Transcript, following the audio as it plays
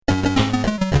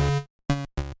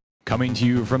Coming to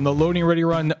you from the Loading Ready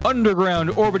Run underground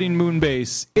orbiting moon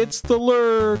base, it's the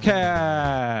Lurcast.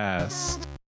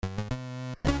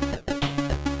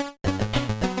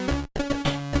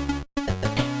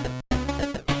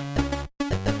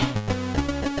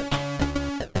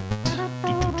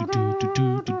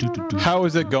 How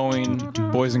is it going,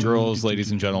 boys and girls,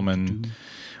 ladies and gentlemen?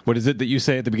 What is it that you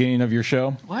say at the beginning of your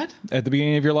show? What? At the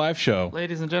beginning of your live show.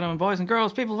 Ladies and gentlemen, boys and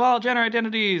girls, people of all gender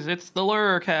identities, it's the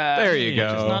Lurcast. There you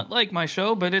go. It's not like my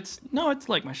show, but it's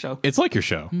like my show. It's like your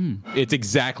show. It's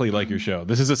exactly like your show.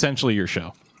 This is essentially your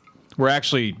show.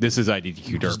 This is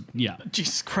IDQ Derp. Yeah.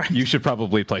 Jesus Christ. You should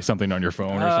probably play something on your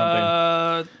phone or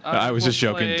something. I was just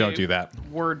joking. Don't do that.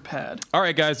 WordPad. All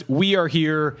right, guys. We are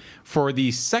here for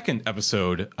the second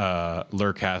episode,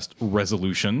 Lurcast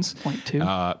Resolutions. Point two.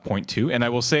 Point two. And I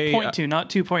will say... Point two, not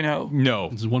 2.0. No.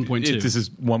 This is 1.2. This is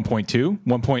 1.2.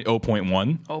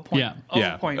 1.0.1. Yeah.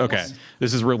 Yeah. Okay.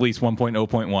 This is release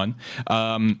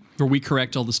 1.0.1. Where we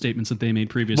correct all the statements that they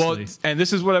made previously. Well, and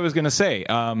this is what I was going to say.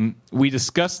 We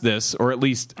discussed this, or at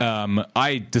least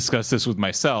I discussed this with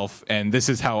myself, and this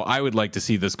is how I would like to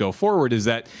see this go forward, is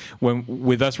that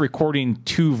with us recording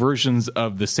two versions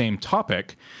of the same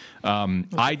topic,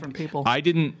 I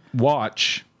didn't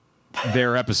watch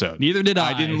their episode. Neither did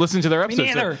I. I didn't listen to their episode.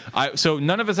 neither. So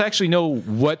none of us actually know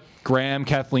what Graham,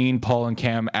 Kathleen, Paul, and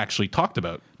Cam actually talked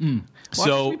about. Why So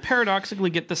does we paradoxically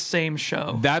get the same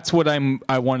show? that's what I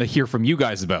want to hear from you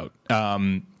guys about.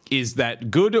 Is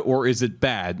that good or is it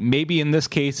bad? Maybe in this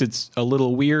case it's a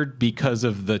little weird because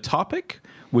of the topic,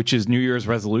 which is New Year's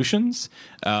resolutions.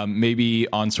 Maybe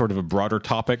on sort of a broader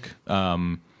topic,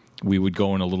 we would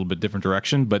go in a little bit different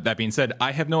direction. But that being said,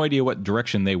 I have no idea what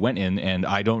direction they went in, and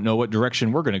I don't know what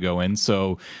direction we're going to go in.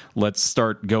 So let's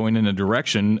start going in a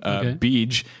direction. Okay.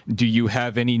 Beej, do you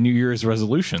have any New Year's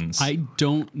resolutions? I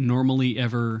don't normally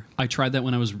ever... I tried that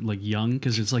when I was like young,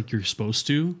 because it's like you're supposed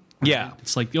to. Yeah.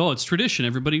 It's like, oh, it's tradition.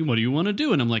 Everybody, what do you want to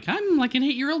do? And I'm like, I'm like an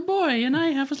 8-year-old boy, and I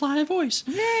have a high voice.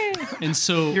 Yeah. And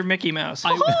so... You're Mickey Mouse.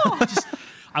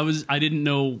 I didn't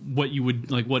know what you would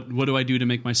like. What do I do to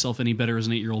make myself any better as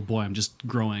an 8-year-old boy? I'm just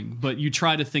growing. But you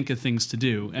try to think of things to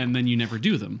do, and then you never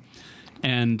do them.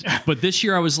 But this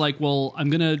year I was like, well,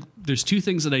 there's two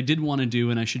things that I did want to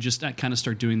do, and I should just kind of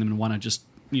start doing them and want to just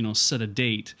set a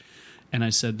date. And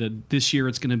I said that this year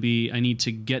it's going to be I need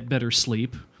to get better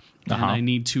sleep, and I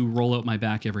need to roll out my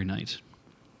back every night.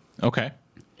 Okay.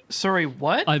 Sorry,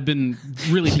 what? I've been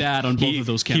really bad on both of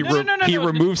those counts. He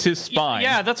removes his spine.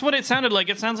 Yeah, that's what it sounded like.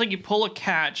 It sounds like you pull a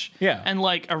catch and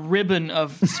like a ribbon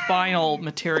of spinal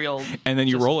material. And then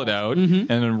you roll it out, and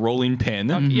then rolling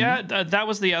pin. Yeah, that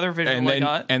was the other visual I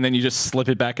got. And then you just slip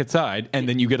it back inside, and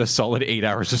then you get a solid 8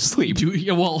 hours of sleep.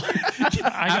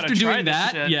 After doing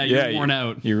that, you're worn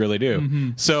out. You really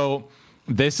do. So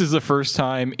this is the first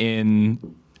time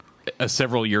in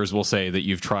several years, we'll say, that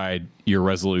you've tried your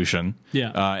resolution.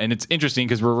 Yeah. And it's interesting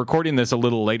because we're recording this a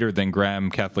little later than Graham,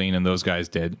 Kathleen, and those guys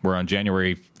did. We're on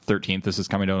January 13th. This is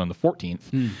coming out on the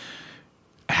 14th.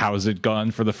 How's it gone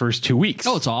for the first 2 weeks?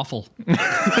 Oh, it's awful.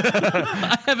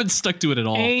 I haven't stuck to it at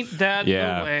all. Ain't that the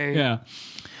way? Yeah.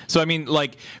 So, I mean,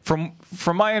 like, from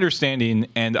my understanding,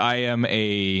 and I am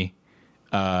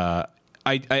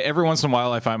I every once in a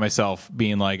while I find myself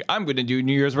being like, I'm going to do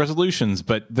New Year's resolutions,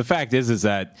 but the fact is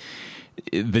that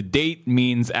the date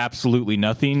means absolutely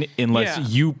nothing unless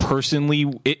you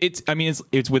personally.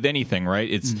 It's with anything, right?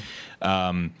 It's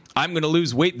I'm going to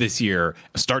lose weight this year,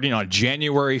 starting on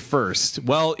January 1st.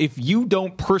 Well, if you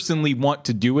don't personally want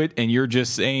to do it, and you're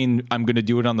just saying I'm going to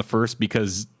do it on the 1st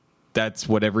because that's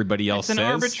what everybody else says, it's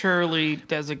an arbitrarily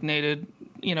designated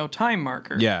time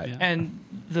marker. Yeah. And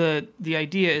the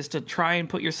idea is to try and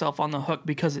put yourself on the hook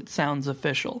because it sounds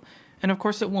official. And of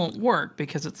course it won't work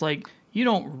because it's like you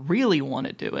don't really want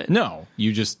to do it. No,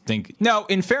 you just think. Now,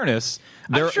 in fairness,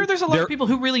 I'm sure there's a lot of people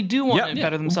who really do want to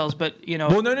better themselves, but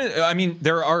Well, no. I mean,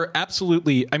 there are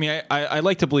absolutely. I mean, I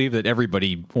like to believe that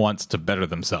everybody wants to better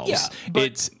themselves. Yeah,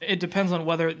 but it depends on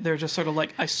whether they're just sort of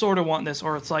like, I sort of want this,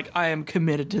 or it's like, I am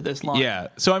committed to this line. Yeah.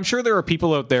 So I'm sure there are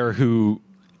people out there who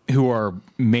are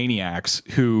maniacs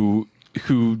who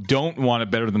don't want to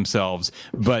better themselves,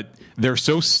 but they're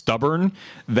so stubborn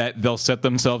that they'll set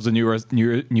themselves a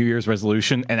New Year's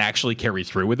resolution and actually carry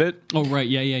through with it. Oh, right.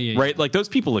 Yeah. Right? Like, those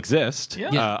people exist.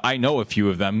 Yeah. I know a few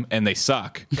of them, and they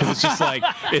suck. Because it's just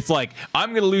like, I'm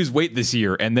going to lose weight this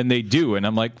year, and then they do. And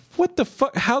I'm like, what the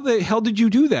fuck? How the hell did you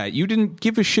do that? You didn't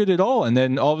give a shit at all. And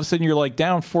then all of a sudden you're like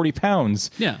down 40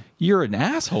 pounds. Yeah. you're an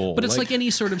asshole. But it's like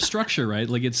any sort of structure, right?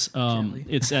 Like it's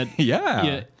at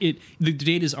the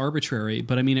date is arbitrary,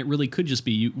 but I mean it really could just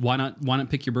be why not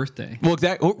pick your birthday? Well,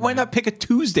 exactly. Why not pick a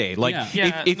Tuesday? Like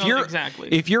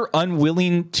if you're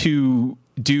unwilling to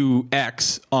do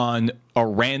X on a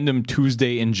random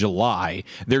Tuesday in July,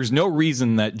 there's no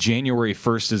reason that January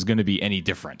 1st is going to be any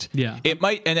different. Yeah. It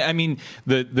might, and I mean,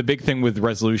 the big thing with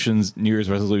resolutions, New Year's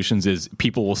resolutions, is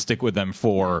people will stick with them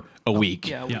for a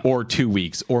week or 2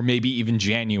 weeks, or maybe even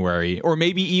January, or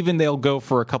maybe even they'll go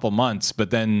for a couple months, but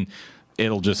then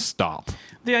it'll just stop.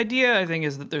 The idea, I think,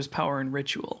 is that there's power in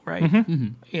ritual, right?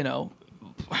 You know,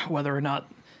 whether or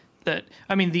not that,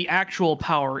 I mean, the actual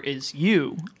power is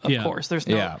you, of course.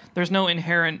 There's no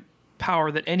inherent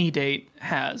power that any date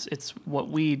has. It's what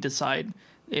we decide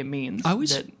it means. I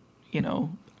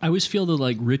always feel that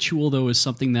like ritual though is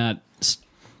something that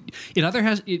it either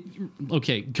has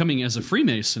coming as a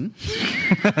Freemason.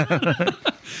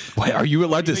 Wait, are you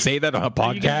allowed to say that on a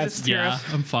podcast? Yeah,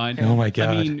 I'm fine. Oh my God.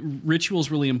 I mean, ritual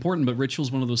is really important, but ritual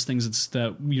is one of those things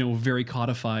that very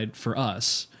codified for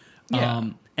us. Yeah.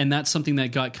 And that's something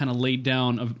that got kind of laid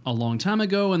down a long time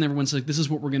ago, and everyone's like, "This is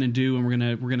what we're going to do, and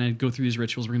we're gonna go through these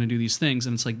rituals. We're going to do these things."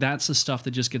 And it's like that's the stuff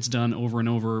that just gets done over and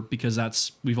over because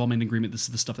we've all made an agreement. This is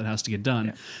the stuff that has to get done.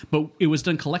 Yeah. But it was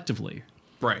done collectively,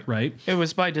 right? It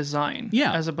was by design,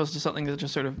 yeah, as opposed to something that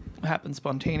just sort of happened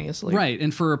spontaneously, right?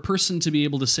 And for a person to be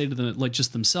able to say to them, like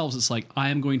just themselves, it's like I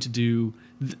am going to do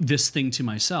this thing to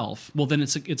myself. Well, then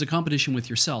it's a competition with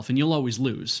yourself, and you'll always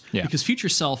lose because future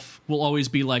self will always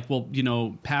be like, well,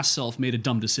 past self made a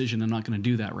dumb decision. I'm not going to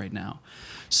do that right now.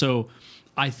 So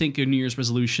I think a New Year's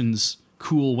resolution's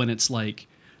cool when it's like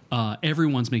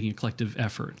everyone's making a collective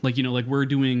effort. Like we're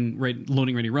doing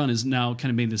Loading Ready Run is now kind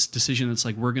of made this decision. That's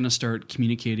like we're going to start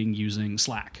communicating using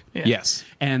Slack. Yeah. Yes,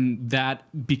 and that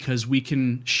because we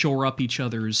can shore up each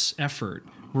other's effort.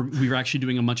 We're actually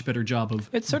doing a much better job of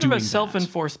it's sort of a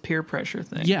self-enforced peer pressure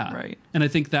thing. Yeah. Right. And I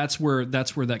think that's where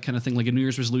that kind of thing, like a New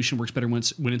Year's resolution works better when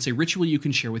it's a ritual you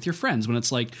can share with your friends. When it's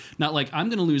like, not like I'm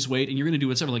going to lose weight and you're going to do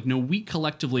whatever. Like, no, we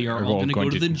collectively are all going to go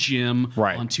to the gym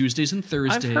on Tuesdays and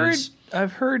Thursdays.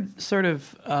 I've heard sort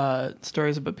of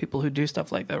stories about people who do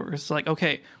stuff like that where it's like,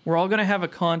 okay, we're all going to have a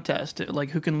contest, like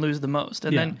who can lose the most.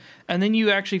 And then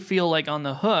you actually feel like on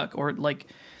the hook, or like,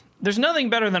 there's nothing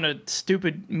better than a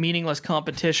stupid, meaningless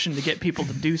competition to get people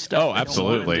to do stuff. Oh,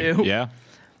 absolutely. Yeah.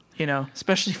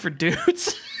 Especially for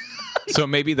dudes. So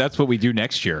maybe that's what we do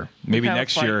next year. Maybe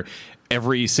next year,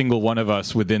 every single one of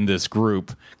us within this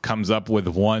group comes up with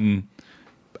one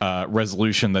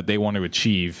resolution that they want to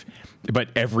achieve, but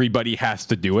everybody has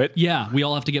to do it. Yeah, we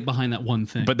all have to get behind that one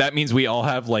thing. But that means we all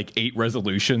have like 8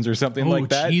 resolutions or something like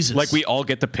that. Jesus. Like we all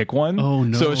get to pick one. Oh,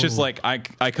 no. So it's just like I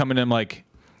come in and I'm like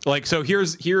so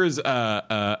here's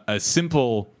a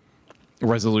simple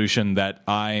resolution that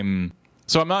I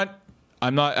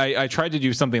tried to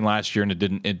do something last year and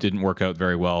it didn't work out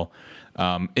very well.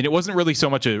 And it wasn't really so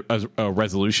much a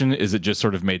resolution as it just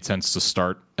sort of made sense to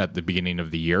start at the beginning of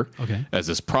the year as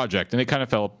this project, and it kind of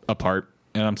fell apart,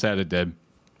 and I'm sad it did.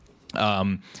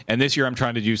 And this year I'm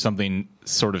trying to do something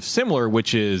sort of similar,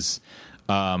 which is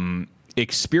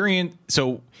experience.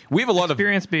 So we have a lot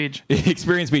Experience Beach.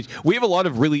 Experience Beach. We have a lot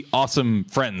of really awesome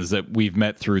friends that we've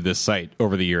met through this site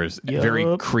over the years. Yep.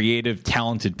 Very creative,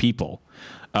 talented people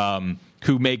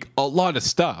who make a lot of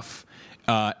stuff.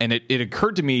 And it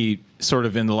occurred to me sort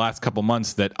of in the last couple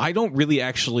months that I don't really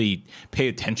actually pay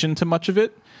attention to much of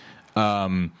it.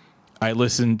 I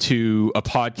listen to a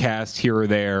podcast here or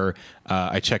there.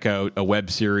 I check out a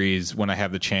web series when I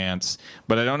have the chance,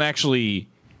 but I don't actually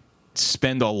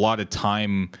spend a lot of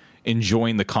time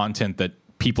enjoying the content that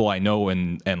people I know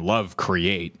and love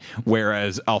create.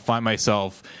 Whereas I'll find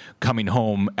myself coming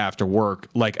home after work.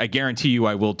 Like I guarantee you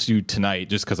I will do tonight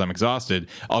just because I'm exhausted.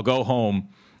 I'll go home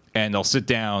and I'll sit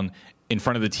down in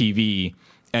front of the TV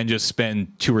and just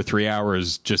spend 2 or 3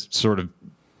 hours just sort of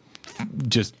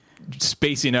just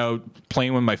spacing out,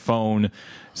 playing with my phone,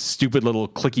 stupid little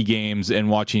clicky games, and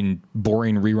watching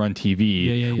boring rerun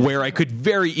TV, where I could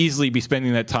very easily be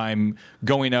spending that time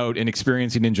going out and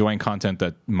experiencing, enjoying content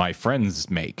that my friends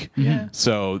make. Yeah.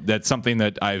 So that's something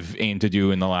that I've aimed to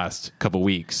do in the last couple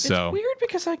weeks. It's weird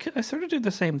because I sort of do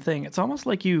the same thing. It's almost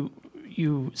like you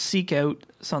seek out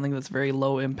something that's very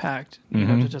low impact, you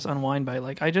know, to just unwind by.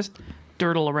 Like I just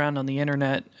dirtle around on the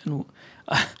internet, and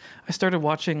I started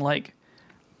watching like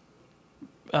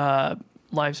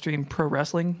live stream pro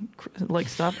wrestling like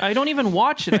stuff. I don't even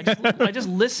watch it. I just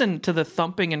listen to the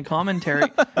thumping and commentary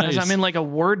as I'm in like a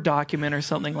Word document or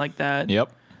something like that. Yep.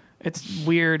 It's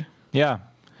weird. Yeah.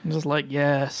 I'm just like,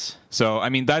 yes. So, I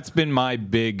mean, that's been my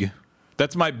big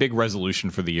that's my big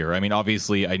resolution for the year. I mean,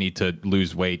 obviously, I need to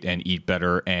lose weight and eat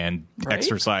better and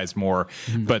exercise more.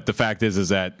 Mm-hmm. But the fact is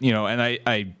that, you know, and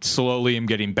I slowly am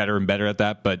getting better and better at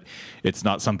that, but it's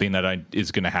not something that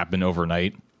is going to happen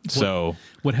overnight. So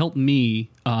what helped me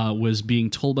was being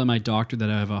told by my doctor that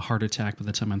I have a heart attack by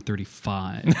the time I'm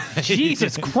 35.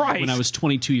 Jesus Christ! When I was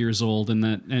 22 years old,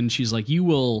 and she's like, "You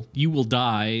will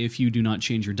die if you do not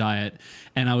change your diet."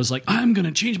 And I was like, "I'm going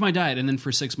to change my diet." And then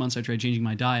for 6 months, I tried changing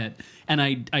my diet, and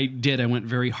I did. I went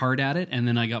very hard at it, and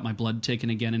then I got my blood taken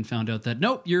again and found out that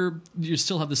nope, you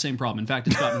still have the same problem. In fact,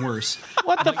 it's gotten worse.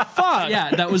 What the fuck?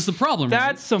 Yeah, that was the problem.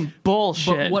 That's some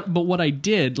bullshit. But what I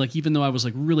did, like, even though I was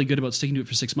like really good about sticking to it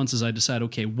for 6 months, is I decided,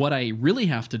 okay, what I really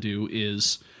have to do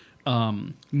is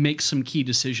make some key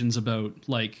decisions about,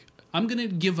 like, I'm going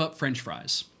to give up French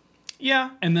fries.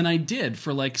 Yeah. And then I did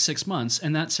for like 6 months,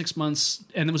 and that 6 months,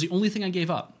 and it was the only thing I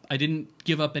gave up. I didn't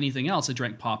give up anything else. I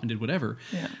drank pop and did whatever.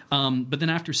 Yeah. But then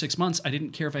after 6 months, I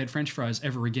didn't care if I had French fries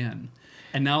ever again.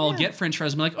 And now I'll get French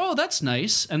fries and be like, oh, that's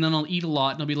nice. And then I'll eat a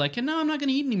lot, and I'll be like, and now I'm not going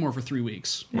to eat anymore for 3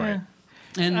 weeks. Yeah. Right.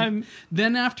 And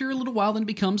then after a little while, then it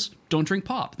becomes don't drink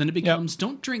pop. Then it becomes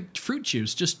don't drink fruit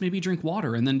juice. Just maybe drink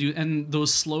water, and then and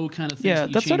those slow kind of things. Yeah,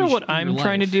 that's sort of what I'm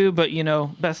trying to do. But you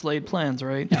know, best laid plans,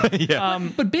 right? Yeah.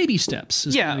 But baby steps.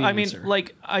 Is yeah, the I mean, answer.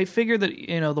 like I figured that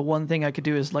the one thing I could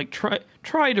do is like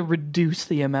try to reduce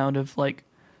the amount of like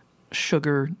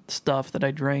sugar stuff that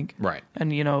I drink. Right.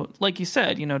 And like you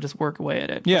said, just work away at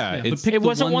it. Yeah, it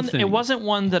wasn't one. It wasn't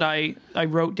one that I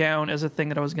wrote down as a thing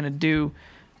that I was going to do.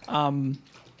 On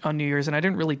New Year's, and I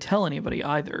didn't really tell anybody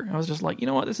either. I was just like, you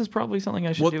know what, this is probably something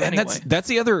I should do anyway. That's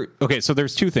the other. Okay, so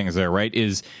there's two things there, right?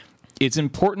 It's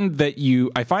important that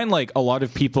I find like a lot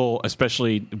of people,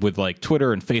 especially with like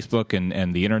Twitter and Facebook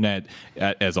and the internet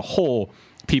as a whole,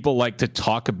 people like to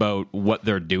talk about what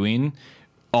they're doing,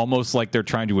 almost like they're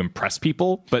trying to impress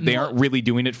people, but they aren't really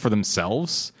doing it for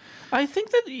themselves. I think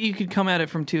that you could come at it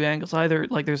from two angles. Either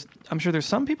like I'm sure there's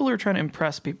some people who are trying to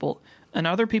impress people, and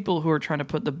other people who are trying to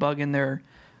put the bug in their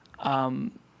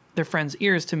friends'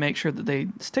 ears to make sure that they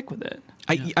stick with it.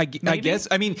 I guess.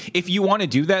 I mean, if you want to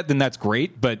do that, then that's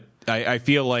great. But I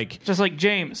feel like just like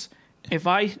James, if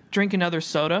I drink another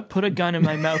soda, put a gun in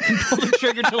my mouth and pull the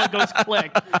trigger till it goes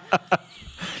click.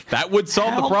 That would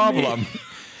solve the problem.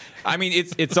 I mean,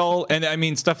 it's all, and I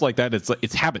mean stuff like that.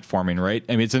 It's habit forming, right?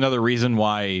 I mean, it's another reason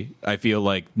why I feel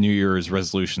like New Year's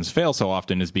resolutions fail so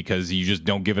often is because you just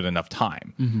don't give it enough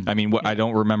time. Mm-hmm. I mean, I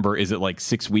don't remember. Is it like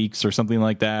 6 weeks or something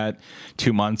like that?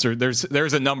 2 months, or there's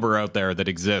a number out there that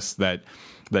exists that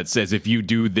says if you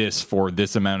do this for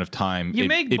this amount of time, you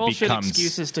make bullshit becomes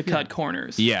excuses to cut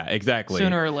corners. Yeah, exactly.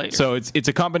 Sooner or later. So it's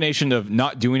a combination of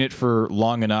not doing it for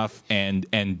long enough and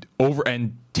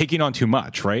taking on too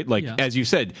much, right? Like as you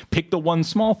said, pick the one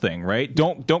small thing, right?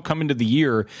 Don't come into the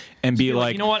year and be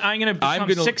like, you know what, I'm going to become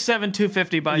 6'7",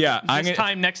 250 by this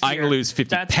time next year. I'm going to lose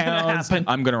 50 pounds.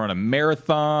 I'm going to run a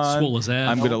marathon. Swole as ass.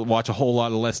 I'm going to watch a whole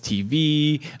lot of less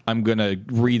TV. I'm going to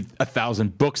read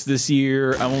 1,000 books this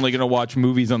year. I'm only going to watch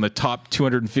movies on the top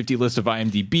 250 list of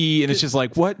IMDb. And it's just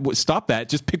like, what? Stop that.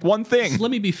 Just pick one thing. So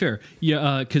let me be fair.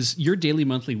 Yeah, because your daily,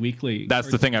 monthly, weekly.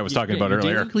 That's the thing I was talking about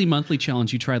earlier. Your weekly, monthly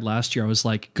challenge you tried last year, I was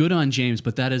like, good on James,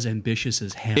 but that is ambitious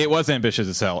as hell. It was ambitious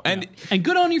as hell, and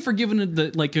good on you for giving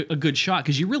it a good shot,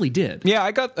 because you really did. Yeah,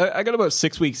 I got about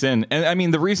 6 weeks in, and I mean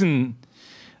the reason.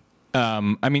 I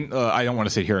don't want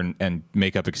to sit here and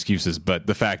make up excuses, but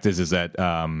the fact is that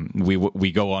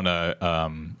we go on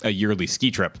a yearly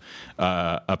ski trip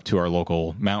up to our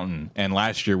local mountain, and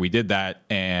last year we did that,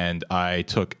 and I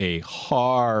took a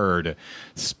hard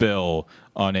spill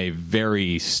on a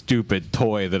very stupid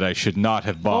toy that I should not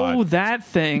have bought. Oh, that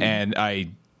thing! And I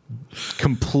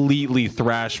completely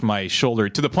thrashed my shoulder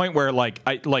to the point where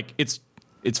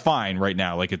it's fine right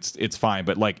now. Like it's fine,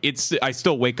 but like I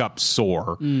still wake up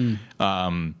sore. In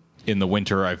the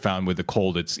winter, I found with the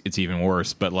cold, it's even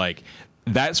worse. But like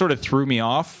that sort of threw me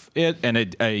off it,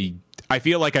 and I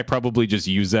feel like I probably just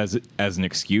use as an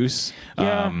excuse.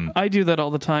 Yeah, I do that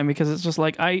all the time because it's just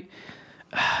like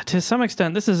to some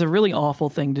extent, this is a really awful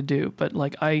thing to do, but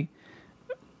like I,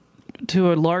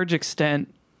 to a large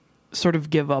extent, sort of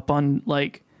give up on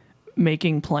like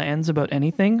making plans about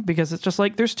anything because it's just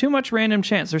like there's too much random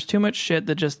chance. There's too much shit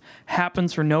that just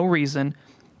happens for no reason.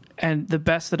 And the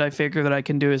best that I figure that I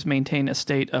can do is maintain a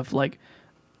state of like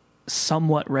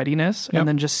somewhat readiness and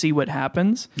then just see what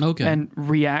happens and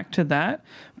react to that.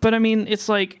 But I mean, it's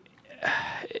like,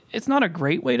 it's not a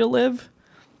great way to live.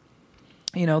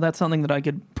 That's something that I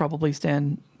could probably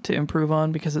stand to improve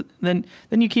on because then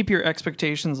you keep your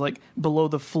expectations like below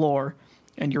the floor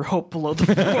and your hope below the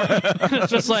floor.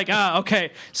 It's just like,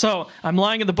 okay, so I'm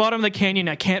lying at the bottom of the canyon.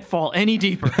 I can't fall any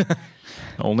deeper.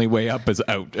 Only way up is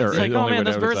out. Or it's like, oh man,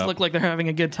 those birds up. look like they're having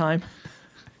a good time.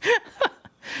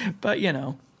 But you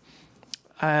know,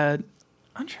 I'm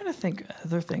trying to think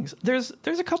other things. There's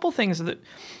a couple things that,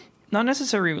 not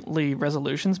necessarily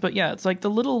resolutions, but yeah, it's like the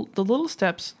little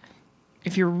steps.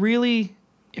 If you really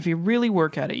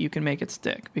work at it, you can make it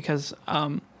stick. Because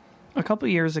a couple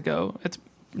of years ago, it's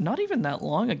not even that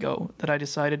long ago that I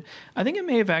decided. I think it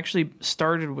may have actually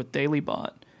started with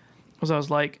DailyBot. Was I was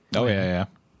like, oh yeah,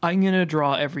 I'm gonna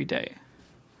draw every day,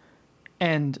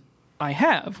 and I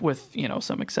have, with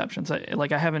some exceptions.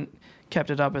 I haven't kept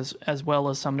it up as well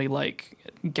as somebody like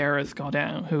Gareth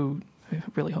Godin, who I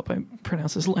really hope I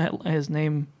pronounce his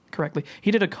name correctly.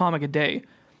 He did a comic a day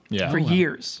for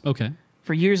years. Okay.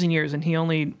 For years and years, and he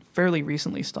only fairly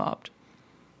recently stopped.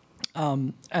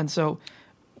 And so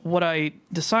what I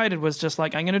decided was just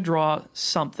like, I'm going to draw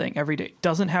something every day.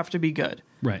 Doesn't have to be good.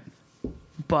 Right.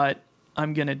 But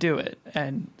I'm going to do it.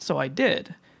 And so I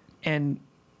did. And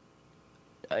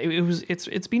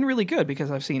it's been really good because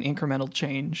I've seen incremental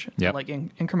change, like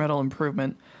incremental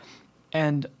improvement.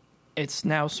 And it's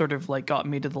now sort of like got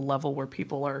me to the level where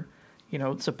people are,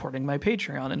 supporting my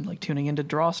Patreon and like tuning into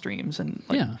draw streams and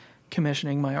like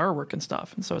commissioning my artwork and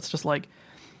stuff. And so it's just like,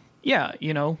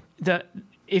 that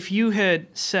if you had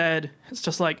said, it's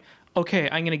just like, okay,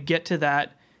 I'm going to get to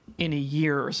that in a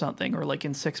year or something, or like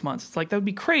in 6 months, it's like, that would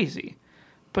be crazy.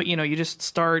 But, you just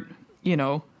start,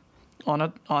 on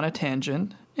a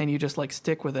tangent, and you just like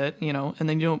stick with it, and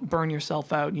then you don't burn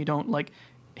yourself out, and you don't like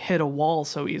hit a wall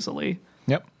so easily.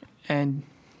 Yep. And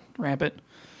ramp it.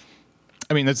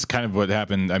 I mean, that's kind of what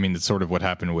happened. I mean, it's sort of what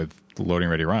happened with Loading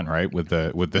Ready Run, right? With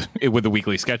the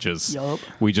weekly sketches. Yep.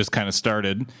 We just kind of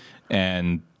started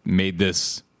and made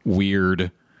this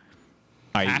weird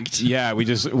act.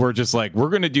 We're just like, we're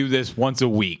going to do this once a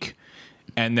week.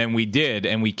 And then we did,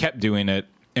 and we kept doing it,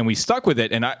 and we stuck with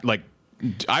it. And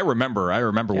I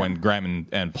remember when Graham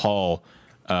and Paul,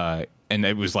 and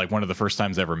it was like one of the first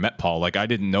times I ever met Paul. Like, I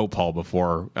didn't know Paul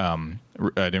before. I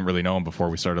didn't really know him before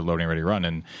we started Loading Ready Run.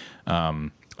 And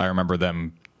I remember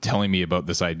them telling me about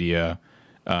this idea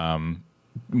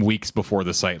weeks before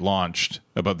the site launched,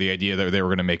 about the idea that they were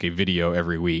going to make a video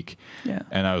every week. Yeah.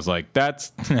 And I was like,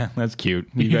 that's cute.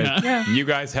 You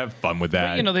guys have fun with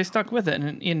that. But, they stuck with it.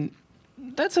 And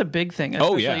that's a big thing,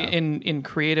 especially in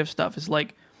creative stuff, is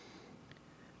like,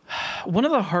 one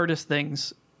of the hardest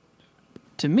things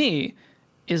to me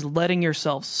is letting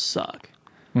yourself suck.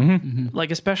 Mm-hmm.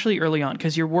 Like, especially early on,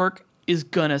 because your work is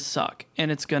gonna suck and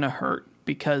it's gonna hurt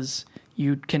because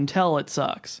you can tell it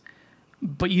sucks,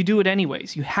 but you do it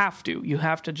anyways. You have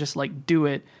to just like do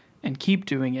it and keep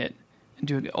doing it and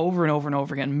do it over and over and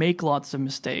over again. Make lots of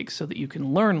mistakes so that you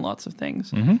can learn lots of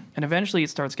things. Mm-hmm. And eventually it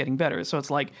starts getting better. So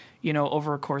it's like,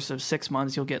 over a course of 6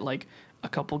 months, you'll get like a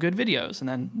couple good videos, and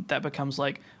then that becomes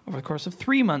like over the course of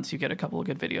 3 months you get a couple of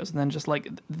good videos, and then just like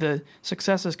the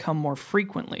successes come more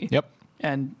frequently. Yep.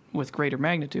 And with greater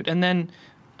magnitude, and then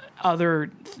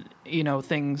other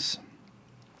things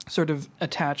sort of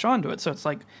attach onto it. So it's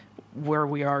like where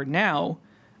we are now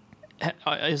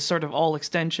is sort of all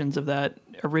extensions of that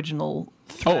original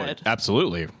thread. Oh,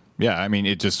 absolutely. Yeah, I mean,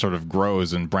 it just sort of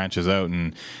grows and branches out,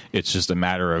 and it's just a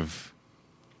matter of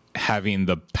having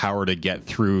the power to get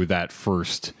through that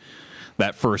first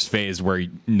phase where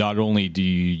not only do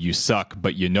you suck,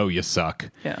 but you suck.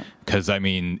 Yeah. Because I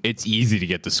mean, it's easy to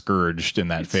get discouraged in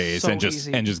that phase and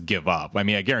just give up. I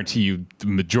mean, I guarantee you, the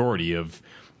majority of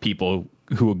people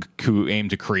who aim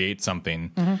to create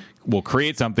something will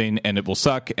create something, and it will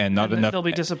suck, and not enough. They'll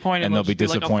be disappointed, and they'll be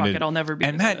disappointed. Like, oh, fuck it, I'll never be.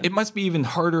 And that it must be even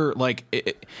harder.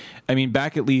 Like, I mean,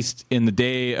 back at least in the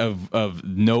day of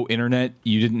no internet,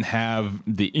 you didn't have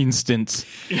the instant.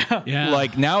 Yeah.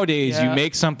 Like nowadays, you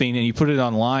make something and you put it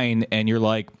online, and you're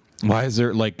like, why is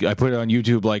there, like, I put it on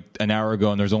YouTube like an hour ago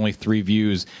and there's only 3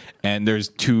 views and there's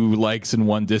 2 likes and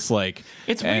 1 dislike.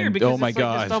 It's weird because it's like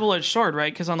this double-edged sword,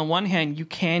 right? Because on the one hand, you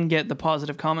can get the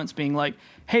positive comments being like,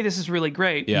 hey, this is really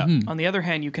great. Yeah. On the other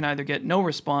hand, you can either get no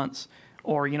response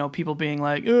or, people being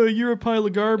like, oh, you're a pile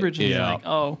of garbage. And you're like,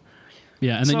 oh.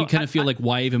 Yeah, and then you kind of feel like,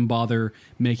 why even bother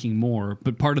making more?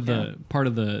 But part of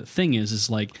the thing is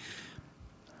like,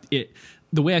 the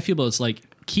way I feel about it's like,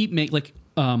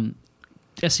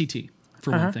 SCT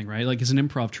for one thing, right? Like, as an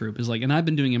improv troupe is like, and I've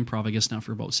been doing improv, I guess, now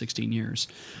for about 16 years.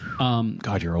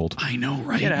 God, you're old. I know,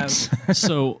 right? Get out.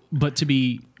 So, but to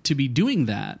be doing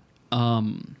that,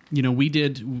 we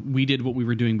did what we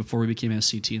were doing before we became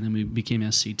SCT, and then we became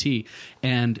SCT,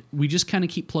 and we just kind of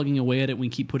keep plugging away at it. We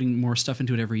keep putting more stuff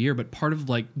into it every year. But part of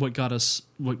like what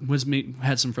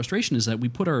had some frustration is that we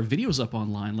put our videos up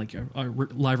online, like our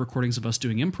live recordings of us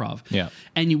doing improv,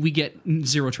 and we get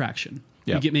zero traction.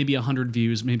 Yeah. We get maybe 100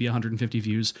 views, maybe 150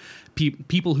 views.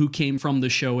 People who came from the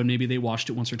show and maybe they watched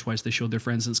it once or twice, they showed their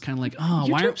friends, and it's kind of like, oh,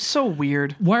 YouTube's so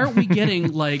weird. Why aren't we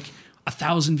getting like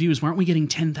 1,000 views? Why aren't we getting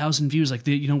 10,000 views? Like,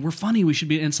 we're funny. We should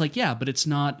be. And it's like, yeah, but it's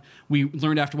not. We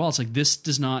learned after a while. It's like this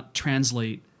does not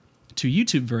translate to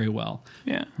YouTube very well.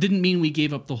 Yeah, didn't mean we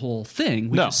gave up the whole thing.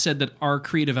 We just said that our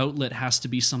creative outlet has to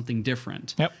be something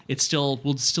different. Yep.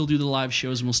 We'll still do the live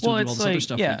shows and we'll still do all this other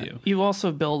stuff we do. You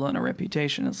also build on a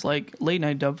reputation. It's like Late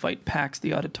Night Dub Fight packs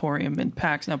the auditorium in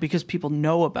packs now because people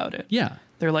know about it. Yeah.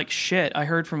 They're like, shit, I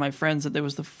heard from my friends that there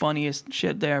was the funniest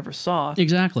shit they ever saw.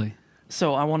 Exactly.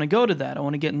 So I want to go to that. I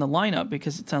want to get in the lineup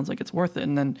because it sounds like it's worth it.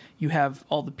 And then you have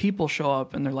all the people show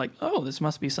up and they're like, oh, this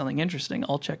must be something interesting.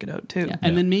 I'll check it out too. Yeah.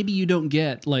 And then maybe you don't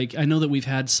get like, I know that we've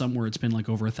had some where it's been like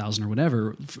over 1,000 or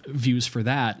whatever views for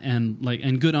that.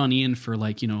 And good on Ian for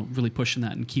really pushing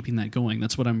that and keeping that going.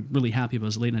 That's what I'm really happy about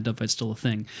is Late Night Dub Fight's still a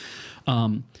thing.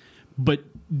 But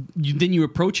then you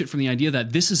approach it from the idea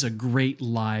that this is a great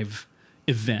live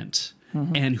event.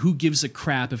 Mm-hmm. And who gives a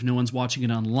crap if no one's watching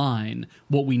it online?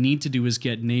 What we need to do is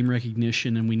get name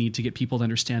recognition, and we need to get people to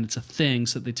understand it's a thing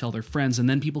so that they tell their friends, and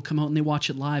then people come out and they watch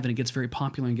it live and it gets very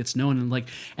popular and gets known,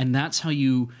 and that's how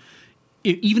you,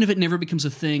 even if it never becomes a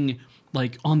thing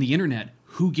like on the internet,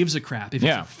 who gives a crap? If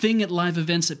it's a thing at live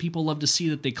events that people love to see,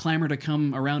 that they clamor to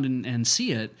come around and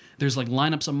see it, there's like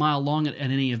lineups a mile long at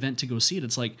any event to go see it.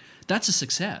 It's like, that's a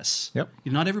success. Yep.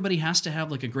 Not everybody has to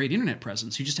have like a great internet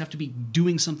presence. You just have to be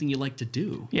doing something you like to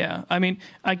do. Yeah. I mean,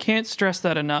 I can't stress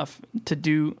that enough. To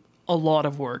do a lot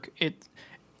of work,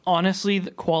 honestly,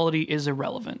 the quality is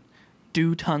irrelevant.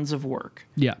 Do tons of work.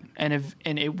 Yeah. And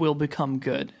it will become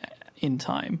good in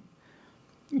time.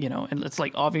 And it's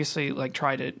like, obviously, like,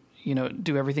 try to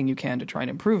do everything you can to try and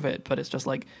improve it. But it's just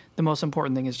like, the most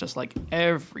important thing is just like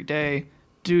every day,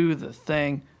 do the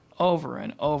thing over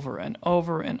and over and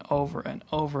over and over and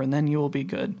over, and then you will be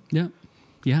good. Yeah.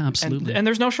 Yeah, absolutely. And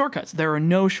there's no shortcuts. There are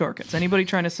no shortcuts. Anybody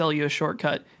trying to sell you a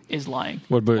shortcut is lying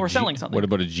or selling something. What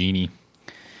about a genie?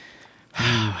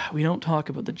 We don't talk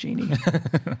about the genie.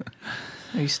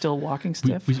 Are you still walking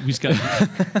stiff? We've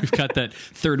got that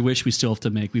third wish we still have to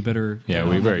make. We better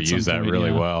use that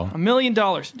really well. $1 million.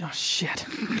 Oh shit.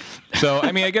 So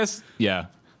I mean, I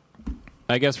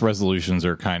guess resolutions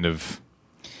are kind of.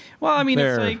 Well, I mean,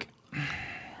 it's like,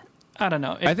 I don't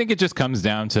know. I think it just comes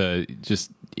down to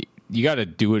you got to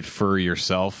do it for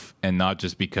yourself and not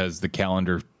just because the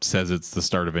calendar says it's the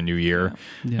start of a new year.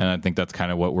 Yeah. And I think that's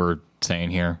kind of what we're saying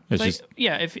here. It's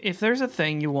if there's a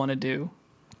thing you want to do,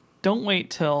 don't wait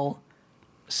till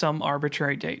some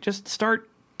arbitrary date. Just start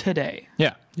today.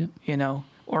 Yeah.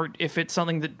 Or if it's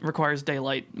something that requires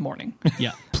daylight, morning.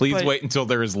 Yeah. Please wait until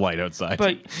there is light outside.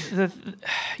 But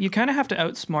you kind of have to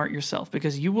outsmart yourself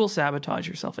because you will sabotage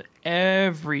yourself at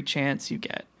every chance you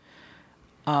get.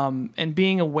 And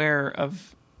being aware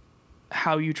of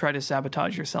how you try to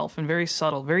sabotage yourself in very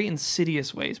subtle, very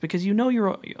insidious ways because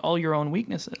all your own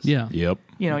weaknesses. Yeah. Yep.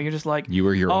 You're just like, you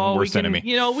were your own worst enemy.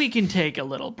 We can take a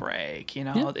little break.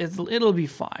 It'll be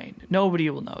fine. Nobody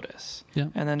will notice. Yeah.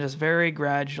 And then just very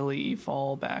gradually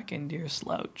fall back into your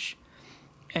slouch.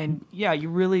 And yeah,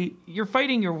 you're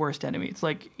fighting your worst enemy. It's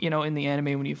like, in the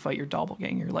anime when you fight your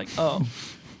doppelganger, you're like, oh,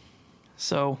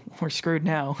 so we're screwed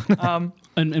now.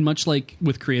 And much like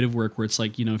with creative work, where it's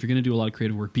like, if you're going to do a lot of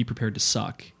creative work, be prepared to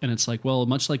suck. And it's like, well,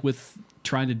 much like with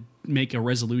trying to make a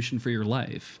resolution for your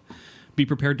life, be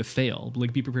prepared to fail.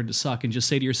 Like, be prepared to suck and just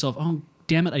say to yourself, oh,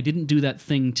 damn it, I didn't do that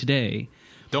thing today.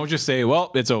 Don't just say,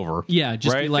 well, it's over. Yeah,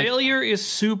 just right? be like, failure is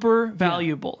super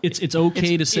valuable. Yeah. It's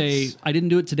okay to say, I didn't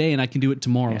do it today and I can do it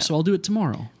tomorrow, so I'll do it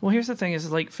tomorrow. Well, here's the thing is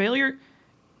like failure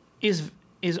is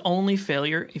only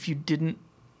failure if you didn't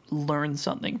learn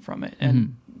something from it.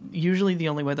 And usually the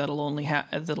only way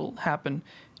that'll happen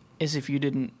is if you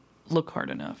didn't look hard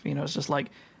enough. It's just like,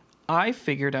 I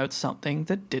figured out something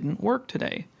that didn't work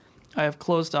today. I have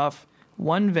closed off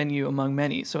one venue among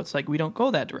many. So it's like, we don't go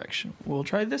that direction. We'll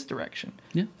try this direction.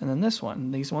 Yeah. And then this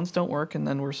one. These ones don't work. And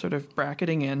then we're sort of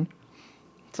bracketing in.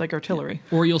 It's like artillery.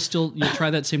 Yeah. Or you'll try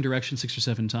that same direction 6 or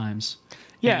 7 times.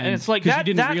 Yeah, and it's like that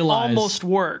almost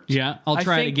worked. Yeah, I'll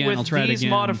try it again. With these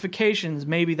modifications,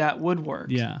 maybe that would work.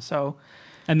 Yeah. So,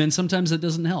 And then sometimes that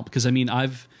doesn't help because I mean, I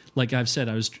said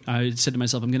to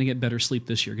myself, I'm going to get better sleep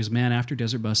this year because man, after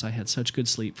Desert Bus, I had such good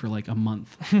sleep for like a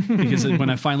month because when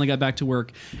I finally got back to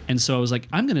work, and so I was like,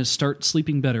 I'm going to start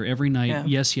sleeping better every night.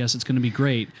 Yeah. Yes, it's going to be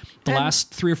great. The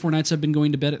last 3 or 4 nights I've been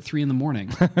going to bed at 3 a.m,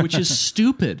 which is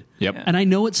stupid. Yep. And I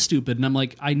know it's stupid, and I'm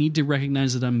like, I need to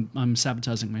recognize that I'm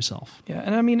sabotaging myself. Yeah,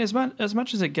 and I mean, as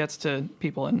much as it gets to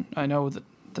people, and I know that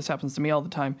this happens to me all the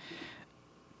time,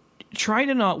 try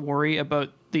to not worry about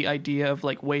the idea of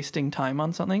like wasting time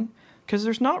on something, because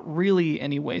there's not really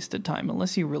any wasted time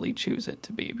unless you really choose it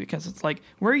to be, because it's like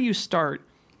where you start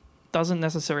doesn't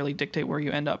necessarily dictate where you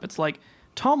end up. It's like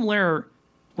Tom Lehrer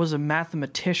was a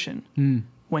mathematician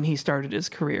when he started his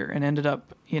career and ended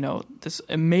up, this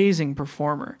amazing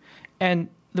performer. And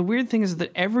the weird thing is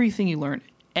that everything you learn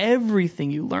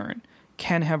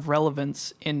can have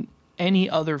relevance in any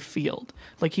other field.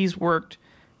 Like he's worked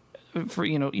for,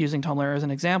 using Tom Lehrer as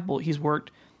an example, he's worked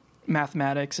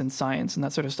mathematics and science and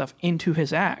that sort of stuff into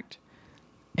his act.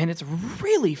 And it's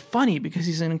really funny because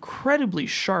he's an incredibly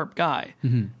sharp guy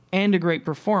and a great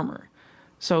performer.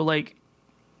 So like,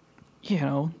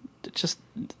 just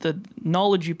the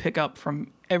knowledge you pick up from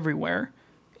everywhere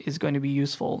is going to be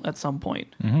useful at some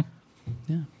point. Mm-hmm.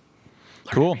 Yeah. Learn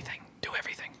cool. Everything. Do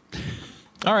everything.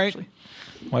 All right.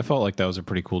 Well, I felt like that was a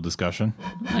pretty cool discussion.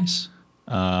 Nice.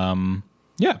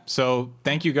 Yeah, so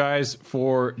thank you guys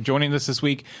for joining us this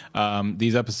week.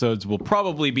 These episodes will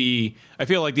probably be, I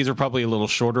feel like these are probably a little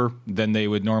shorter than they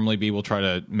would normally be. We'll try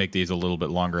to make these a little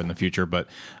bit longer in the future, but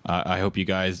I hope you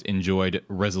guys enjoyed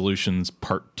Resolutions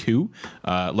Part 2.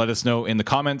 Let us know in the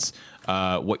comments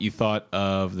what you thought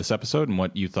of this episode and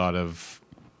what you thought of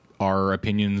our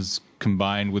opinions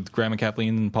combined with Graham and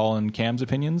Kathleen and Paul and Cam's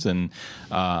opinions. And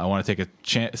I want to take a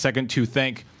second to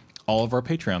thank all of our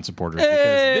Patreon supporters,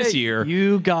 because this year,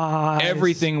 you guys,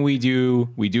 everything we do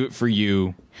it for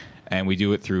you, and we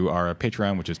do it through our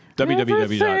Patreon, which is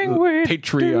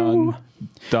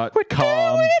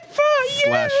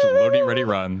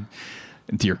www.patreon.com/loadingreadyrun.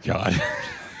 Dear God.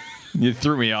 You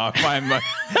threw me off.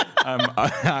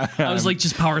 I was like,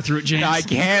 just power through it, James. I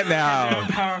can't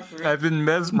now. I've been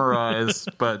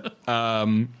mesmerized. But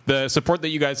the support that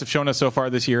you guys have shown us so far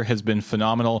this year has been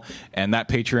phenomenal. And that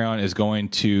Patreon is going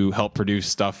to help produce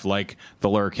stuff like the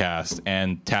Lurcast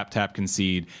and Tap Tap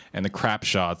Concede and the Crap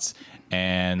Shots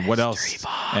and what else?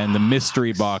 And the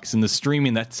Mystery Box and the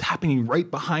streaming that's happening right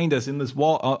behind us in this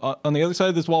wall, on the other side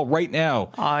of this wall right now.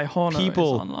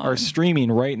 People are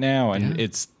streaming right now, and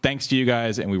it's thanks to you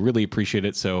guys, and we really appreciate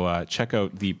it. So check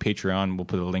out the Patreon. We'll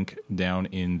put a link down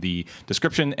in the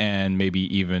description and maybe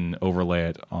even overlay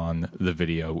it on the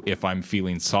video if I'm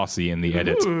feeling saucy in the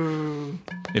edit.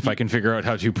 If I can figure out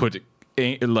how to put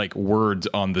like words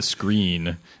on the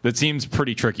screen. That seems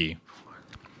pretty tricky.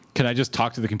 Can I just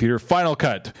talk to the computer? Final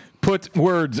Cut. Put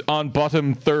words on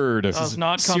bottom third. Does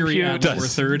not compute. Lower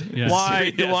third. Yes.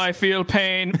 Why do I feel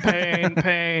pain? All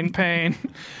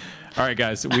right,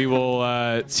 guys. We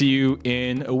will see you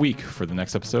in a week for the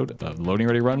next episode of Loading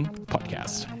Ready Run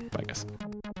podcast. Bye, guys.